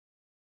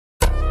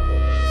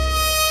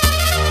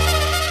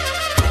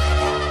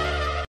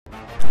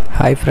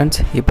Hi friends,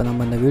 இப்போ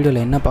நம்ம இந்த வீடியோல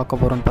என்ன பார்க்க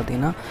போறோம்னு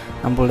பார்த்தீங்கன்னா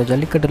நம்மளோட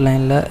ஜல்லிக்கட்டு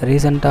லைன்ல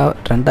ரீசன்ட்டா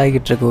ட்ரெண்ட்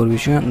ஆகிட்டு இருக்க ஒரு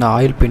விஷயம் இந்த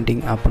ஆயில்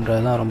பெயிண்டிங்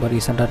அப்படின்றது தான் ரொம்ப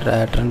ரீசன்ட்டா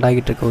ட்ரெண்ட்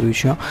ஆகிட்டு இருக்க ஒரு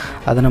விஷயம்.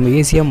 அதை நம்ம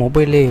ஈஸியா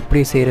மொபைல்லே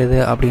எப்படி செய்யறது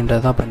அப்படின்றத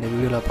தான் இந்த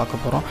வீடியோல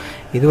பார்க்க போறோம்.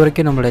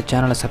 இதுவரைக்கும் நம்மளோட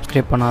சேனலை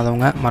சப்ஸ்கிரைப்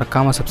பண்ணாதவங்க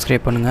மறக்காம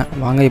சப்ஸ்கிரைப் பண்ணுங்க.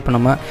 வாங்க இப்போ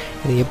நம்ம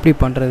இதை எப்படி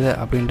பண்றது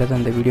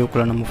அப்படின்றத இந்த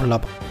வீடியோக்குள்ள நம்ம ஃபுல்லா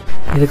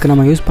இதுக்கு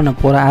நம்ம யூஸ் பண்ண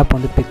போற ஆப்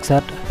வந்து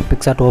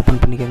PicsArt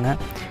ஓபன் பண்ணிக்கங்க.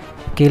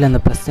 கீழ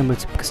அந்த ப்ளஸ்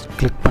சிம்பல்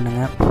கிளிக்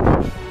பண்ணுங்க.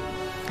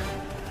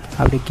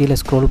 அப்படி கீழே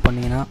ஸ்க்ரோல்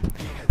பண்ணிங்கன்னா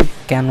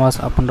கேன்வாஸ்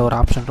அப்படின்ற ஒரு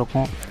ஆப்ஷன்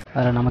இருக்கும்.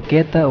 அதில் நமக்கு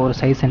ஏற்ற ஒரு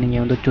சைஸை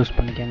நீங்கள் வந்து சூஸ்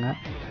பண்ணிக்கோங்க.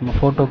 நம்ம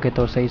ஃபோட்டோக்கு ஏற்ற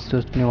ஒரு சைஸ்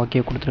சூஸ் பண்ணி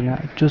ஓகே கொடுத்துருங்க.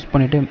 சூஸ்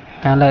பண்ணிவிட்டு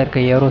மேலே இருக்க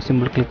ஏரோ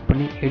சிம்பிள் கிளிக்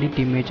பண்ணி எடிட்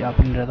இமேஜ்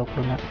அப்படின்றத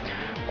கொடுங்க.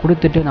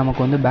 கொடுத்துட்டு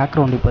நமக்கு வந்து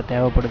பேக்ரவுண்ட் இப்போ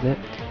தேவைப்படுது.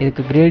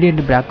 இதுக்கு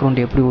கிரேடியன்ட்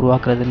பேக்ரவுண்ட் எப்படி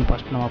உருவாக்குறதுன்னு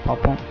ஃபஸ்ட்டு நம்ம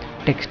பார்ப்போம்.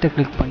 டெக்ஸ்ட்டை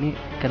கிளிக் பண்ணி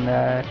அந்த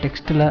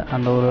டெக்ஸ்ட்டில்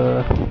அந்த ஒரு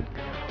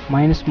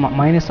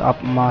மைனஸ்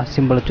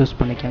சிம்பிளை சூஸ்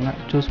பண்ணிக்கோங்க.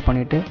 சூஸ்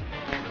பண்ணிவிட்டு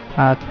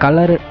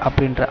கலர்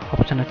அப்படின்ற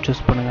ஆப்ஷனை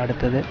சூஸ் பண்ணுங்கள்.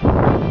 அடுத்தது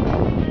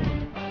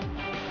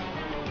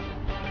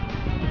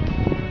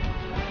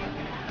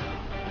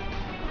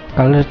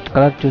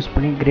கலர் சூஸ்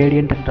பண்ணி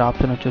கிரேடியன்ட் என்ற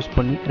ஆப்ஷனை சூஸ்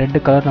பண்ணி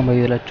ரெண்டு கலர் நம்ம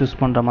இதில் சூஸ்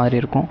பண்ணுற மாதிரி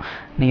இருக்கும்.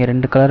 நீங்கள்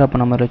ரெண்டு கலர்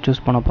அப்போ நம்ம இதில்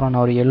சூஸ் பண்ண போகிறோம்.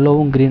 நான் ஒரு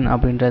எல்லோவும் க்ரீன்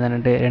அப்படின்றத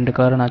ரெண்டு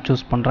கலரை நான்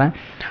சூஸ் பண்ணுறேன்.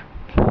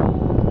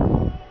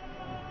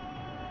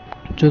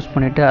 சூஸ்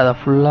பண்ணிவிட்டு அதை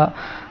ஃபுல்லாக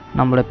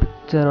நம்மளோட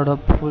பிக்சரோட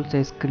ஃபுல்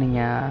சைஸ்க்கு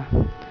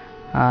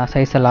நீங்கள்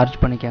சைஸை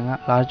லார்ஜ் பண்ணிக்கோங்க.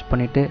 லார்ஜ்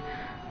பண்ணிவிட்டு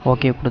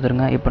ஓகே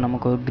கொடுத்துருங்க. இப்போ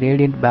நமக்கு ஒரு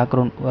கிரேடியன்ட்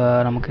பேக்ரவுண்ட்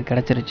நமக்கு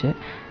கிடச்சிருச்சு.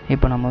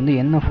 இப்போ நம்ம வந்து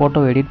என்ன ஃபோட்டோ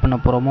எடிட் பண்ண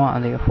போகிறோமோ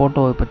அந்த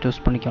ஃபோட்டோவை இப்போ சூஸ்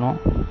பண்ணிக்கணும்.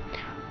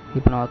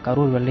 இப்போ நான்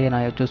கரூர் வெள்ளையை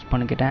நான் சூஸ்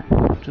பண்ணிக்கிட்டேன்.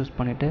 சூஸ்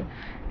பண்ணிவிட்டு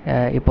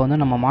இப்போ வந்து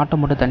நம்ம மாட்டை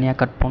மட்டும் தனியாக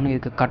கட் பண்ணணும்.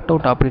 இதுக்கு கட்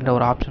அவுட் அப்படின்ற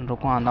ஒரு ஆப்ஷன்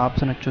இருக்கும். அந்த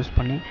ஆப்ஷனை சூஸ்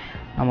பண்ணி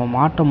நம்ம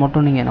மாட்டை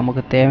மட்டும் நீங்கள்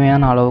நமக்கு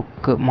தேவையான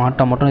அளவுக்கு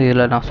மாட்டை மட்டும்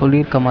இதில் நான்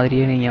சொல்லியிருக்க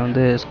மாதிரியே நீங்கள்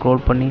வந்து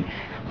ஸ்க்ரோல் பண்ணி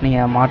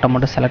நீங்கள் மாட்டை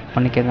மட்டும் செலக்ட்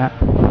பண்ணிக்கோங்க.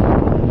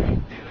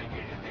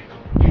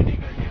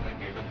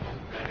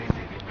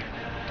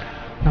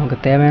 நமக்கு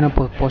தேவையான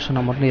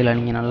போர்ஷனை மட்டும் இதில்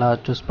நீங்கள் நல்லா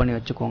சூஸ் பண்ணி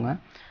வச்சுக்கோங்க.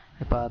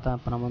 இப்போ அதான்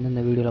இப்போ நம்ம வந்து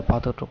இந்த வீடியோவில்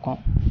பார்த்துட்ருக்கோம்.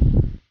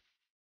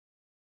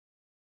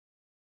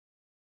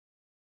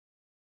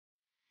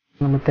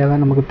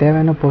 நமக்கு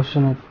தேவையான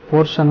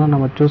போர்ஷனை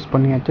நம்ம சூஸ்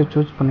பண்ணியாச்சு.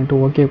 சூஸ்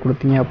பண்ணிவிட்டு ஓகே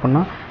கொடுத்தீங்க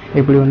அப்படின்னா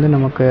இப்படி வந்து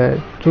நமக்கு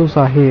சூஸ்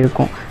ஆகி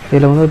இருக்கும்.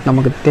 இதில் வந்து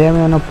நமக்கு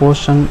தேவையான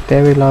போர்ஷன்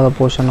தேவையில்லாத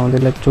போர்ஷனை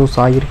வந்து இதில் சூஸ்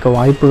ஆகியிருக்க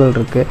வாய்ப்புகள்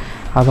இருக்குது.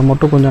 அதை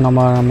மட்டும் கொஞ்சம்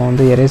நம்ம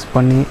வந்து எரேஸ்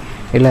பண்ணி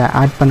இல்லை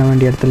ஆட் பண்ண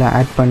வேண்டிய இடத்துல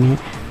ஆட் பண்ணி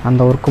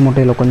அந்த ஒர்க்கு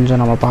மட்டும் இதில் கொஞ்சம்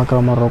நம்ம பார்க்குற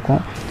மாதிரி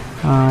இருக்கும்.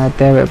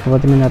 தேவை இப்போ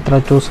பார்த்திங்கன்னா இந்த இடத்துல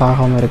சூஸ்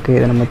ஆகாமல் இருக்குது.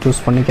 இதை நம்ம சூஸ்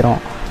பண்ணிக்கிறோம்.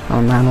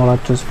 மேனுவலாக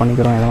சூஸ்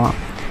பண்ணிக்கிறோம். இதெல்லாம்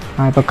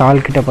இப்போ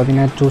கால்கிட்ட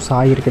பார்த்திங்கன்னா சூஸ்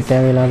ஆகியிருக்கு.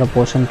 தேவையில்லாத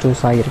போர்ஷன்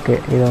சூஸ் ஆகியிருக்கு.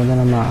 இதை வந்து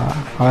நம்ம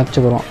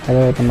அழைச்சிக்கிறோம்.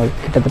 அதாவது நம்ம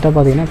கிட்டத்தட்ட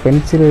பார்த்திங்கன்னா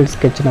பென்சில்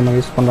ஸ்கெட்ச் நம்ம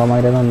யூஸ் பண்ணுற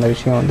மாதிரி தான் இந்த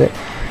விஷயம் வந்து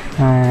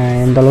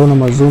எந்தளவு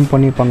நம்ம ஜூம்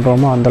பண்ணி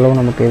பண்ணுறோமோ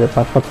அந்தளவு நமக்கு இது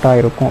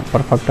பர்ஃபெக்டாக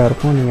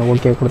இருக்கும். நீங்கள்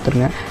ஓகே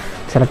கொடுத்துருங்க.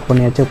 செலக்ட்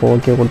பண்ணியாச்சு. இப்போ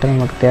ஓகே கொடுத்தா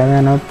நமக்கு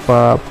தேவையான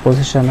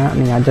பொசிஷனை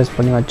நீங்கள் அட்ஜஸ்ட்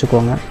பண்ணி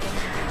வச்சுக்கோங்க.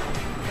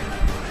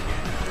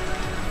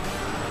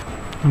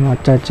 நம்ம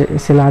வச்சாச்சு.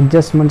 சில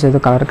அட்ஜஸ்ட்மெண்ட்ஸ்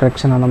எதுவும் கலர்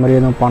கரெக்ஷன் அந்த மாதிரி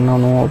எதுவும்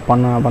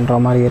பண்ணுற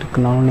மாதிரி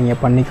இருக்குனாலும் நீங்கள்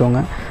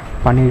பண்ணிக்கோங்க.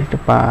 பண்ணிவிட்டு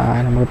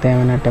நமக்கு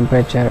தேவையான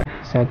டெம்பரேச்சர்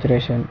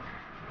சேச்சுரேஷன்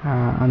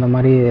அந்த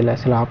மாதிரி இதில்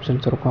சில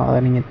ஆப்ஷன்ஸ் இருக்கும். அதை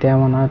நீங்கள்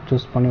தேவைன்னா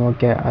சூஸ் பண்ணி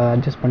ஓகே அதை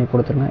அட்ஜஸ்ட் பண்ணி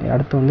கொடுத்துருங்க.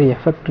 அடுத்து வந்து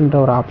எஃபெக்ட்ன்ற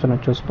ஒரு ஆப்ஷனை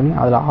சூஸ் பண்ணி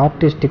அதில்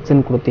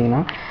ஆர்டிஸ்டிக்ஸ்ன்னு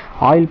கொடுத்தீங்கன்னா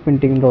ஆயில்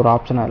பெயிண்டிங்கிற ஒரு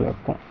ஆப்ஷன் அதில்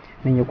இருக்கும்.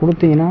 நீங்கள்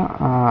கொடுத்தீங்கன்னா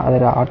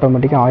அதில்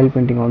ஆட்டோமேட்டிக்காக ஆயில்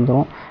பெயிண்டிங்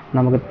வந்துடும்.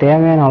 நமக்கு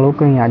தேவையான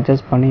அளவுக்கு நீங்கள்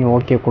அட்ஜஸ்ட் பண்ணி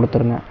ஓகே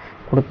கொடுத்துருங்க.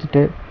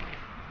 கொடுத்துட்டு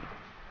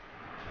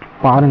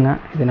பாருங்கள்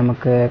இது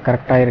நமக்கு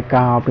கரெக்டாக இருக்கா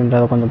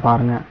அப்படின்றத கொஞ்சம்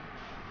பாருங்கள்.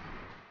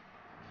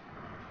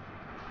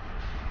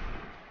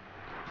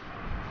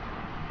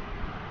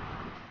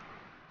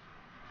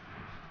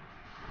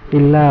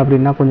 இல்லை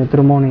அப்படின்னா கொஞ்சம்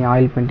திரும்பவும் நீங்கள்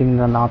ஆயில்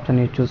பெயிண்டிங்கிற அந்த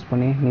ஆப்ஷனை சூஸ்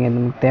பண்ணி நீங்கள்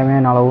நமக்கு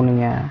தேவையான அளவு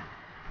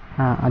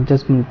நீங்கள்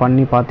அட்ஜஸ்ட்மெண்ட்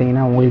பண்ணி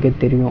பார்த்தீங்கன்னா உங்களுக்கே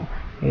தெரியும்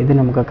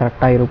எது நமக்கு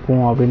கரெக்டாக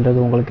இருக்கும் அப்படின்றது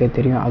உங்களுக்கே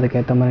தெரியும்.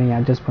 அதுக்கேற்ற மாதிரி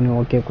நீங்கள் அட்ஜஸ்ட் பண்ணி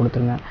ஓகே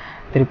கொடுத்துருங்க.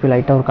 திருப்பி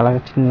லைட்டாக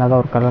ஒரு சின்னதாக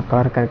ஒரு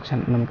கலர் கரெக்ஷன்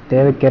நமக்கு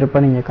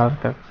தேவைக்கேற்ப நீங்கள்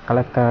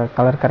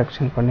கலர்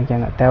கரெக்ஷன்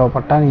பண்ணிக்கோங்க.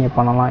 தேவைப்பட்டால் நீங்கள்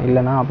பண்ணலாம்.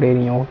 இல்லைனா அப்படியே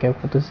நீங்கள் ஓகே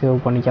கொடுத்து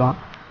சேவ் பண்ணிக்கலாம்.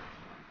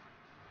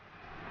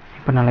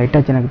 இப்போ நான்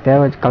லைட்டாக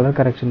எனக்கு கலர்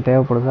கரெக்ஷன்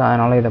தேவைப்படுது,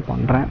 அதனால் இதை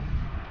பண்ணுறேன்.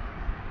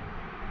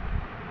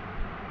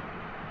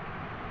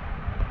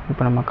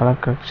 இப்போ நம்ம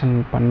கலர் கரெக்ஷன்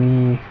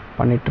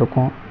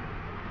பண்ணிகிட்ருக்கோம்.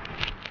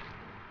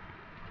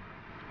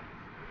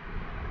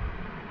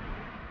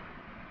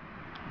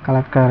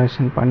 கலர்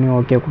கரெக்ஷன் பண்ணி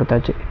ஓகே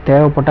கொடுத்தாச்சு.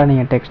 தேவைப்பட்டால்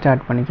நீங்கள் டெக்ஸ்ட்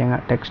ஆட் பண்ணிக்கோங்க.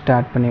 டெக்ஸ்ட்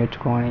ஆட் பண்ணி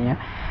வச்சுக்கோங்க. நீங்கள்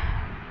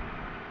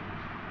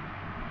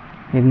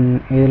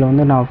இதில்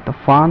வந்து நான்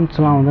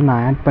ஃபாண்ட்ஸ்லாம் வந்து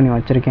நான் ஆட் பண்ணி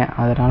வச்சுருக்கேன்.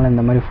 அதனால்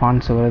இந்த மாதிரி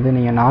ஃபாண்ட்ஸ் வருது.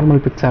 நீங்கள்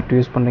நார்மல் PicsArt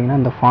யூஸ் பண்ணுறீங்கன்னா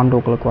இந்த ஃபாண்ட்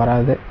உங்களுக்கு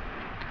வராது.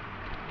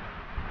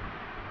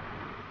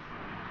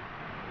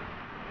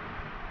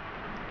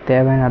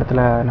 தேவையான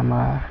இடத்துல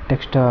நம்ம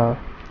டெக்ஸ்ட்டை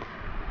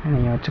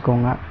நீங்கள்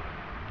வச்சுக்கோங்க.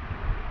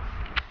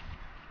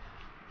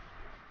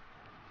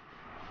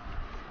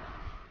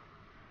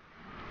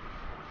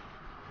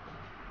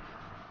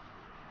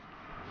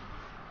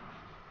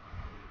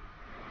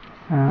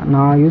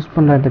 நான் யூஸ்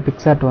பண்ணுற இந்த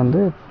PicsArt வந்து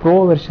ப்ரோ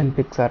வெர்ஷன்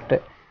PicsArt.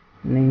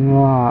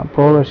 நீங்களும்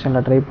ப்ரோ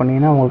வெர்ஷனில் ட்ரை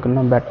பண்ணிங்கன்னா உங்களுக்கு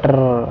இன்னும் பெட்டர்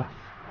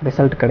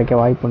ரிசல்ட் கிடைக்க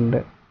வாய்ப்புண்டு.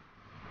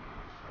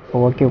 இப்போ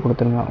ஓகே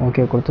கொடுத்துருங்க.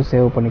 ஓகே கொடுத்து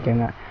சேவ்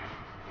பண்ணிக்கோங்க.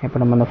 இப்போ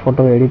நம்ம அந்த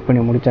ஃபோட்டோவை எடிட்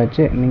பண்ணி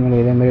முடிச்சாச்சு.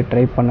 நீங்களும் இதேமாரி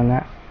ட்ரை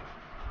பண்ணுங்கள்.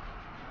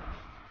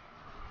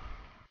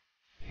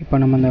 இப்போ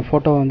நம்ம அந்த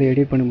ஃபோட்டோவை வந்து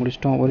எடிட் பண்ணி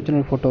முடிச்சிட்டோம்.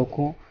 ஒரிஜினல்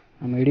ஃபோட்டோவுக்கும்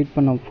நம்ம எடிட்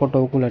பண்ண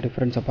ஃபோட்டோவுக்கும் உள்ள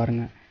டிஃப்ரென்ஸை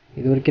பாருங்கள்.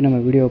 இது வரைக்கும் நம்ம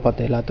வீடியோவை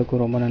பார்த்த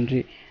எல்லாத்துக்கும் ரொம்ப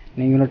நன்றி.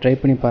 நீங்களும் ட்ரை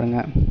பண்ணி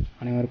பாருங்கள்.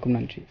 அனைவருக்கும்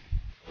நன்றி.